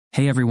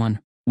Hey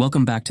everyone,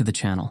 welcome back to the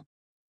channel.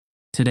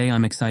 Today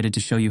I'm excited to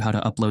show you how to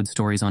upload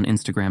stories on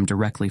Instagram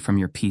directly from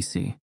your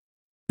PC.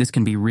 This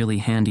can be really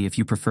handy if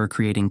you prefer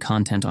creating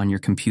content on your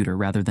computer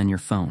rather than your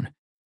phone.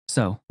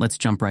 So, let's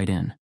jump right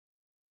in.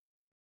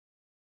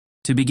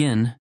 To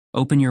begin,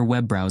 open your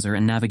web browser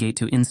and navigate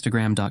to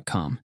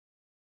Instagram.com.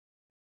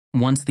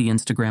 Once the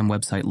Instagram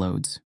website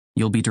loads,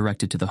 you'll be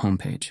directed to the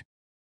homepage.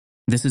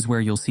 This is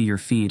where you'll see your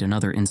feed and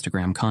other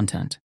Instagram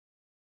content.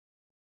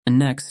 And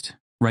next,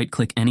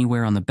 right-click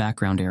anywhere on the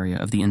background area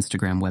of the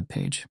Instagram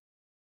webpage.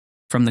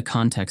 From the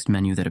context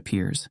menu that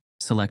appears,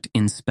 select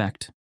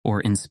Inspect or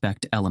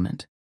Inspect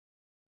Element.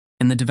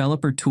 In the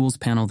Developer Tools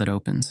panel that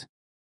opens,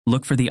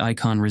 look for the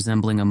icon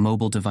resembling a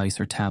mobile device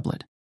or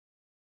tablet.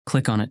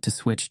 Click on it to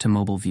switch to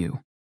Mobile View.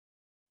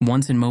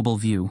 Once in Mobile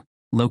View,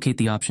 locate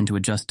the option to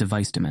adjust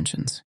device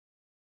dimensions.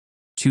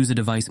 Choose a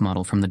device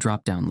model from the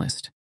drop-down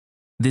list.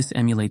 This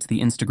emulates the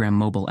Instagram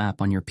mobile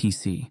app on your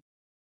PC.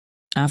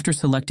 After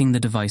selecting the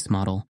device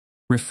model,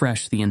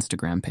 refresh the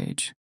Instagram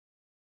page.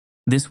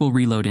 This will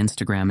reload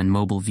Instagram in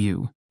Mobile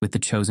View with the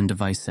chosen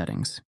device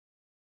settings.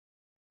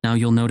 Now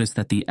you'll notice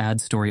that the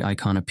Add Story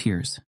icon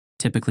appears,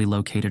 typically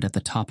located at the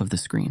top of the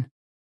screen.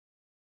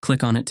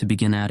 Click on it to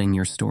begin adding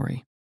your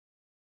story.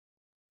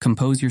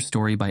 Compose your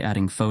story by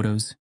adding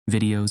photos,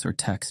 videos, or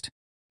text,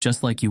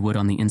 just like you would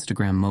on the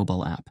Instagram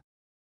mobile app.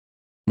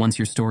 Once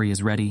your story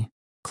is ready,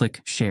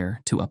 click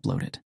Share to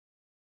upload it.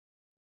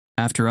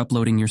 After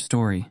uploading your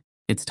story,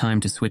 it's time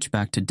to switch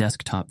back to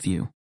desktop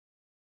view.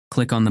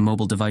 Click on the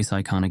mobile device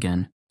icon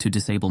again to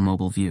disable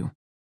mobile view.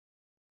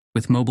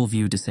 With mobile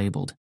view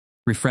disabled,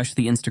 refresh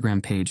the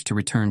Instagram page to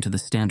return to the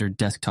standard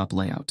desktop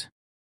layout.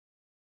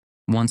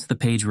 Once the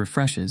page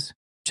refreshes,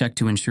 check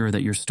to ensure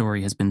that your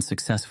story has been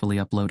successfully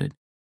uploaded.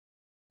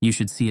 You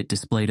should see it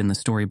displayed in the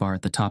story bar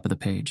at the top of the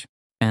page.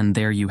 And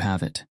there you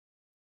have it.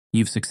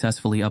 You've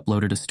successfully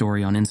uploaded a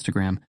story on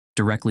Instagram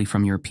directly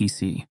from your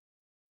PC.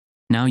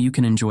 Now you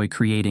can enjoy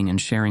creating and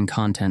sharing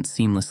content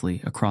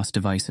seamlessly across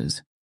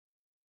devices.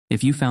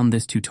 If you found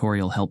this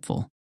tutorial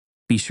helpful,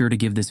 be sure to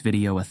give this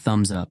video a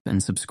thumbs up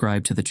and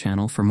subscribe to the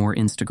channel for more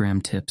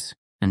Instagram tips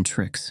and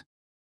tricks.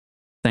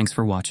 Thanks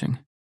for watching,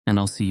 and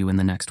I'll see you in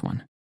the next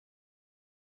one.